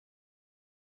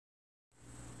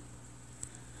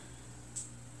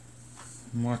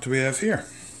What do we have here?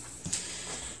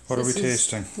 What are we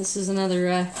tasting? This is another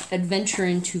adventure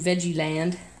into veggie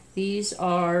land. These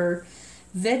are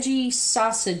veggie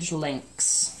sausage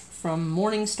links from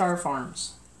MorningStar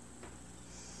Farms.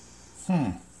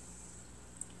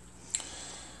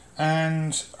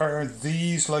 And are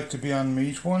these like to be on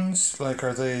meat ones? Like,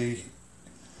 are they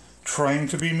trying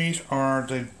to be meat, or are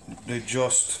they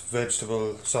just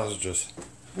vegetable sausages?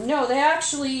 No, they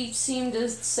actually seem to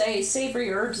say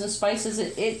savory herbs and spices.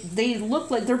 They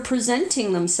look like they're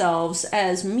presenting themselves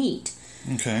as meat.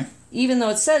 Okay. Even though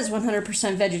it says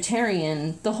 100%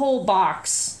 vegetarian, the whole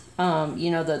box,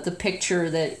 the picture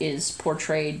that is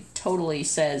portrayed totally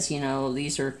says,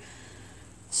 these are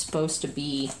supposed to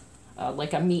be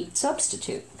like a meat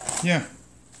substitute. Yeah.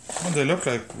 Well, they look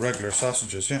like regular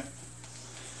sausages, yeah.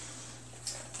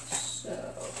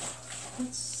 So,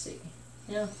 let's see.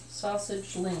 Yeah,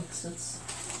 sausage links.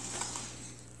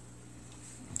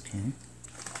 Okay.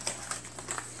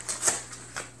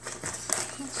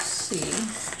 Let's see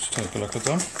Let's take a look at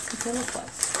them. what they look like.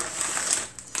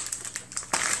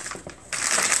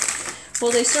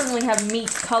 Well, they certainly have meat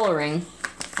coloring.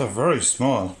 They're very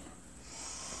small.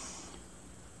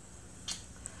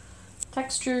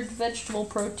 Textured vegetable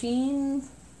protein.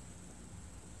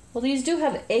 Well, these do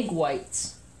have egg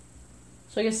whites.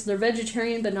 So I guess they're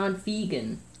vegetarian but not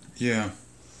vegan. Yeah.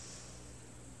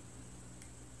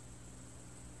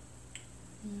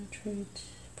 Nitrate,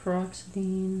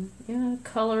 peroxidine. Yeah,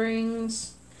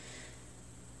 colorings.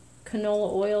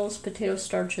 Canola oils, potato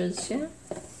starches. Yeah.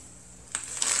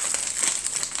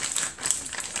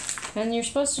 And you're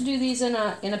supposed to do these in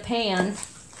a pan.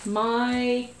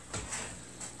 My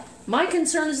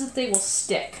concern is that they will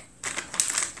stick.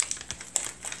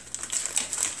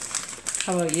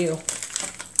 How about you?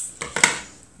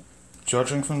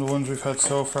 Judging from the ones we've had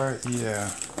so far,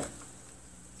 yeah.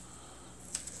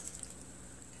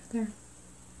 There.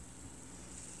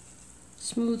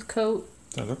 Smooth coat.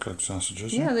 They look like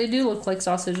sausages. Yeah, they do look like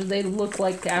sausages. They look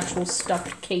like actual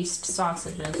stuffed, cased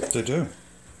sausages. They do.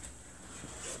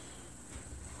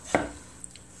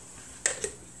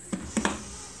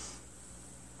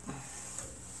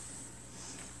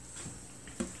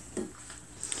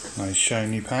 Nice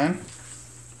shiny pan.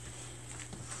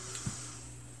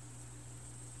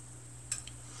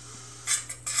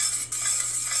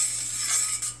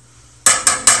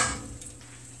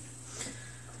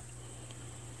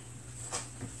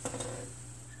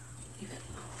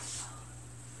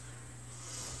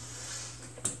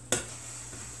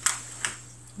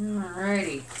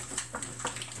 Alrighty.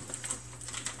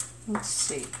 Let's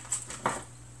see.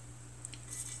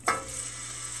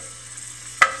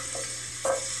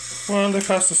 Well, they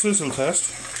passed the sizzle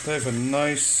test. They have a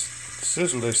nice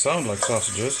sizzle. They sound like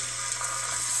sausages,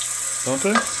 don't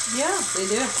they? Yeah, they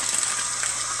do.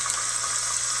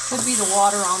 Could be the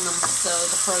water on them, though,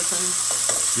 the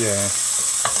frozen. Yeah.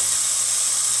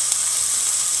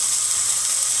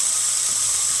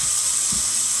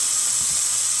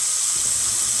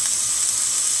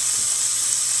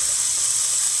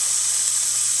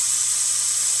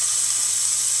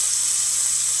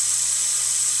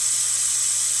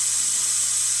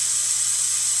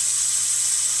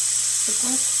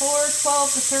 Sequence for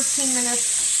 12 to 13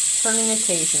 minutes, turning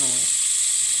occasionally.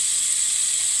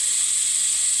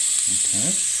 Okay.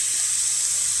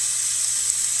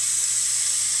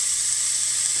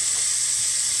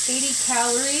 80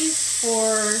 calories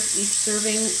for each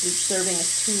serving. Each serving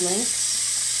is 2 links.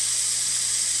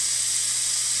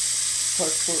 Of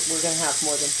course, we're going to have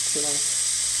more than 2 links.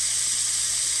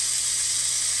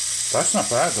 That's not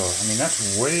bad though. I mean, that's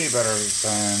way better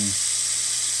than,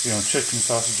 chicken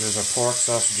sausages or pork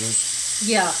sausages.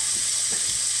 Yeah.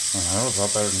 And a hell of a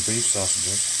lot better than beef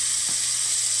sausages.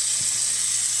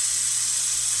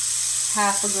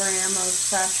 Half a gram of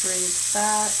saturated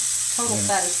fat. Total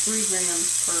fat is 3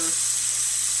 grams per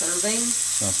serving.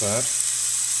 Not bad.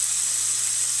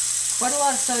 Quite a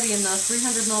lot of sodium though,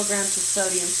 300 milligrams of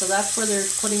sodium, so that's where they're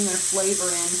putting their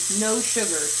flavor in. No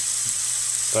sugars.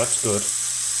 That's good.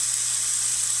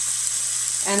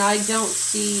 And I don't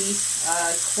see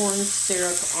corn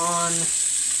syrup on...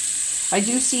 I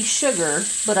do see sugar,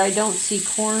 but I don't see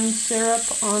corn syrup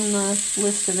on the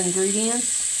list of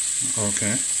ingredients.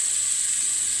 Okay.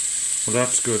 Well,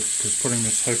 that's good, because putting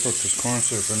this high fructose corn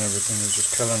syrup and everything is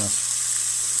just killing us.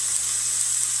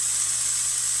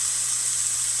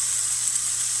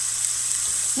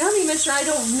 Now that you mention, I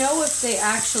don't know if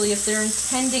they're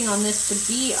intending on this to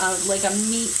be like a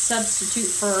meat substitute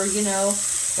for,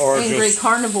 Or angry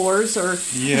carnivores or...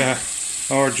 Yeah,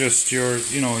 or just your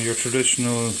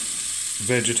traditional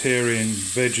vegetarian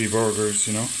veggie burgers,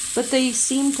 you know. But they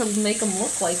seem to make them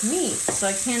look like meat, so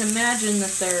I can't imagine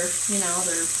that they're,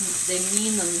 they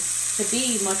mean them to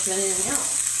be much of anything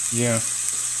else. Yeah,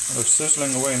 they're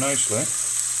sizzling away nicely.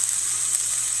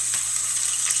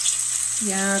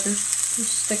 Yeah, they're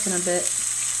sticking a bit.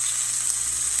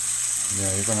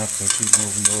 Yeah, you're gonna have to keep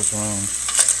moving those around.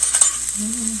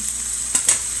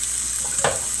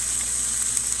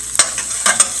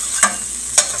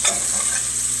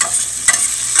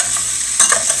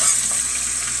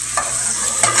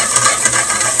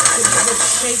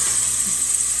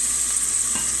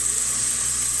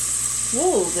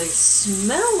 Whoa, they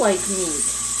smell like meat.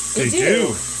 They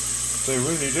do. They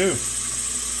really do.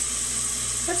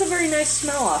 That's a very nice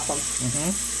smell off them.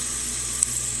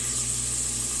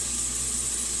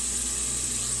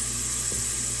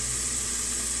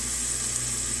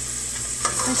 I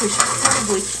think we should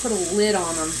probably put a lid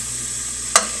on them.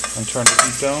 And turn the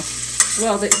heat down?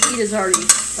 Well, the heat is already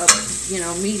up,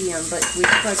 medium, but we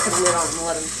should probably put a lid on them and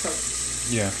let them cook.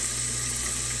 Yeah.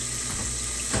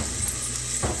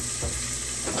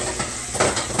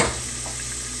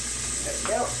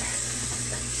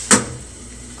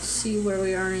 See where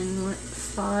we are in what,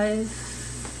 5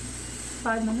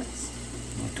 minutes.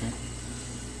 Okay.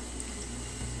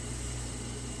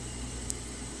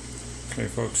 Okay,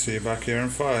 folks, see you back here in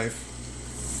 5.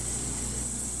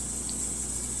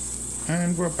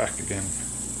 And we're back again.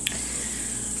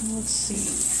 Let's see.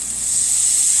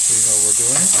 See how we're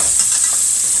doing.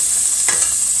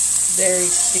 Very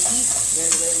sticky.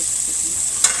 Very, very sticky.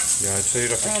 Yeah, I'd say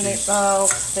that's a And key.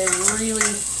 they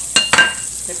really,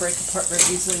 they break apart very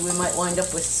easily. We might wind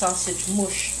up with sausage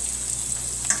mush.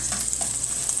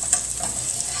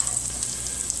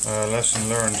 Lesson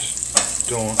learned,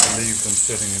 don't leave them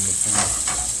sitting in the pan.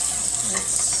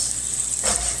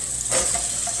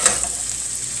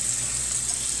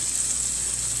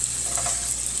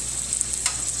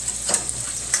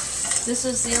 This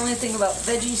is the only thing about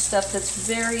veggie stuff that's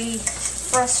very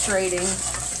frustrating.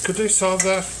 Could they solve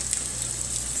that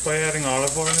by adding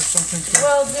olive oil or something to it?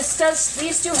 Well, these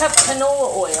do have canola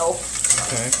oil.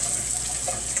 Okay.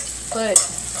 But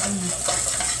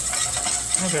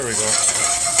Oh, there we go.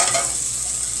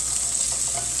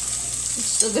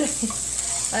 it's still good.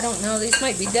 I don't know, these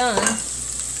might be done.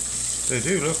 They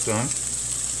do look done.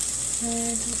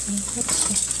 Let's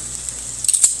see.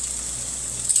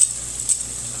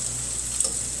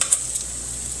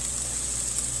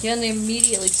 Yeah, and they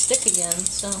immediately stick again,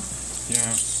 so.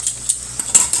 Yeah.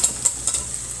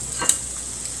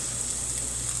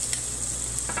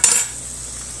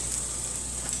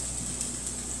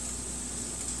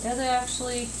 Yeah,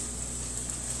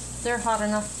 they're hot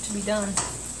enough to be done.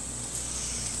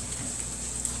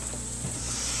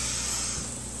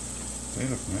 They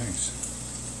look nice.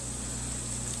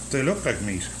 They look like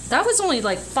meat. That was only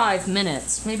like 5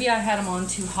 minutes. Maybe I had them on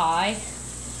too high.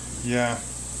 Yeah.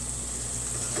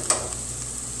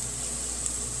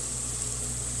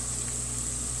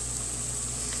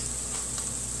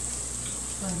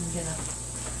 Let me get a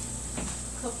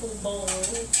couple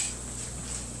bowls.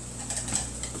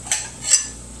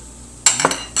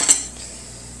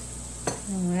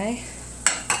 Alright.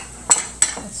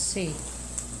 Let's see.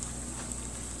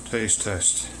 Taste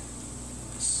test.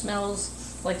 Smells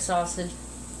like sausage.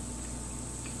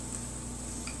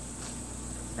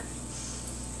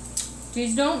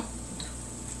 These don't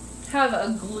have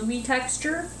a gluey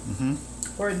texture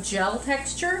or a gel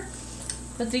texture,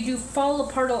 but they do fall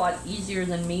apart a lot easier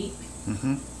than meat.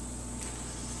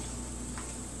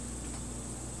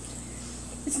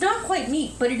 It's not quite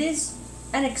meat, but it is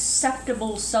an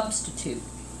acceptable substitute.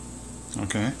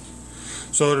 Okay.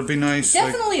 So it'd be nice.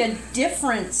 Definitely a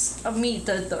difference of meat.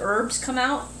 The herbs come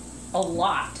out a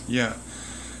lot. Yeah.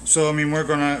 So I mean,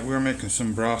 we're making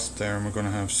some broth there, and we're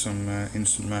gonna have some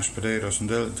instant mashed potatoes, and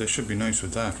they should be nice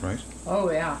with that, right? Oh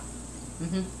yeah.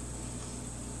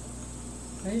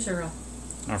 These are real.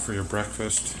 Or for your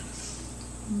breakfast.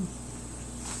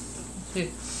 See,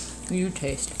 you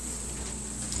taste.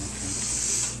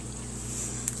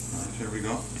 Alright, here we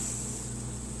go.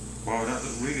 Wow, that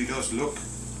really does look.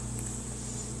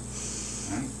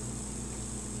 And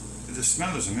the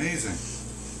smell is amazing.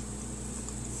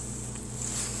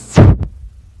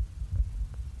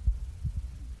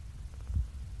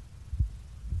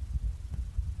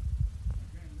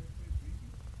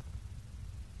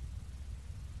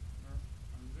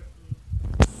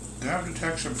 They have the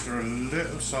texture, but they're a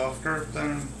little softer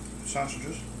than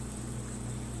sausages.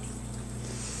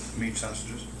 Meat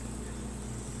sausages.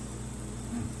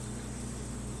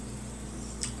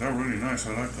 They're really nice.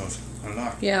 I like those a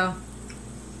lot. Yeah.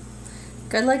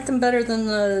 I like them better than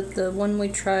the one we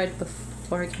tried before.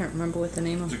 before. I can't remember what the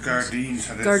name of The it was. Gardines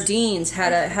had Gardines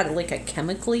had like a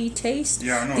chemically taste.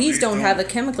 Yeah, no. These don't have a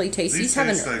chemically taste. These have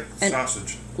taste like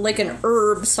sausage. Like an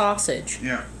herb sausage.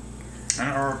 Yeah.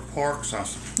 Or pork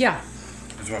sausage. Yeah.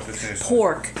 Is what they taste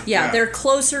Pork. like. Yeah, they're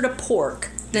closer to pork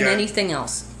than anything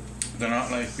else. They're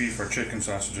not like beef or chicken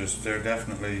sausages. They're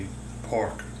definitely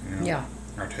pork. You know, Yeah.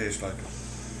 Or taste like it.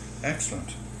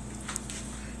 Excellent.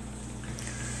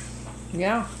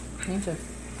 Yeah, me too.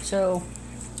 So,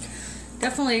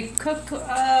 definitely cook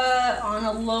on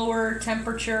a lower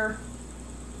temperature.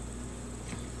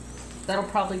 That'll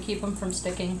probably keep them from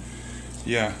sticking.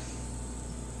 Yeah.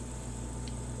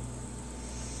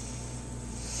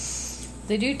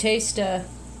 They do taste.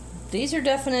 These are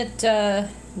definite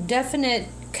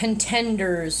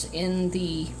contenders in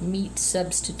the meat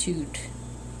substitute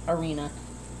arena.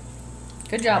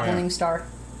 Good job, MorningStar.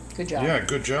 Good job. Yeah,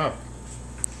 good job.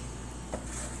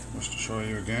 Just to show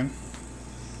you again.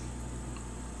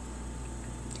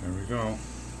 There we go.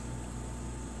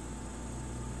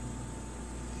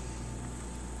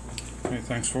 Okay,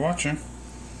 thanks for watching.